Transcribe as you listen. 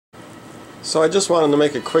So I just wanted to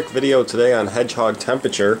make a quick video today on hedgehog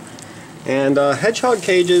temperature. And hedgehog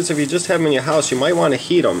cages, if you just have them in your house, you might want to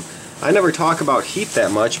heat them. I never talk about heat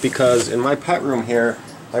that much because in my pet room here,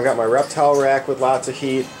 I've got my reptile rack with lots of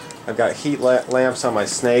heat. I've got heat lamps on my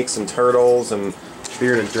snakes and turtles and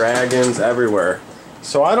bearded dragons everywhere.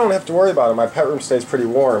 So I don't have to worry about it. My pet room stays pretty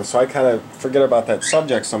warm, so I kind of forget about that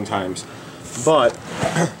subject sometimes. But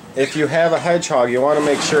if you have a hedgehog, you want to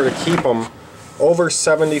make sure to keep them over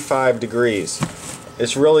 75 degrees.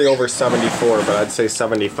 It's really over 74, but I'd say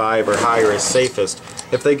 75 or higher is safest.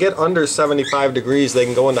 If they get under 75 degrees, they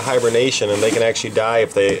can go into hibernation and they can actually die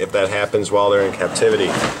if that happens while they're in captivity.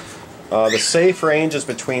 The safe range is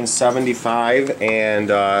between 75 and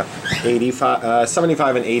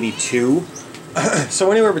 75 and 82.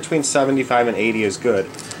 So anywhere between 75 and 80 is good.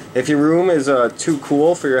 If your room is too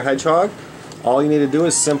cool for your hedgehog, all you need to do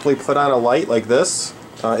is simply put on a light like this.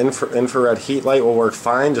 Infrared heat light will work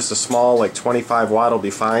fine. Just a small, like 25 watt will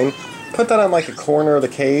be fine. Put that on like a corner of the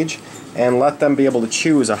cage and let them be able to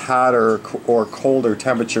choose a hotter or colder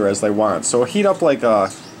temperature as they want. So heat up like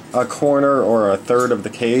a corner or a third of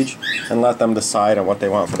the cage and let them decide on what they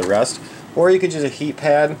want for the rest. Or you could use a heat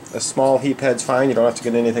pad. A small heat pad's fine. You don't have to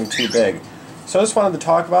get anything too big. So I just wanted to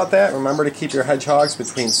talk about that. Remember to keep your hedgehogs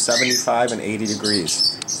between 75 and 80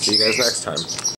 degrees. See you guys next time.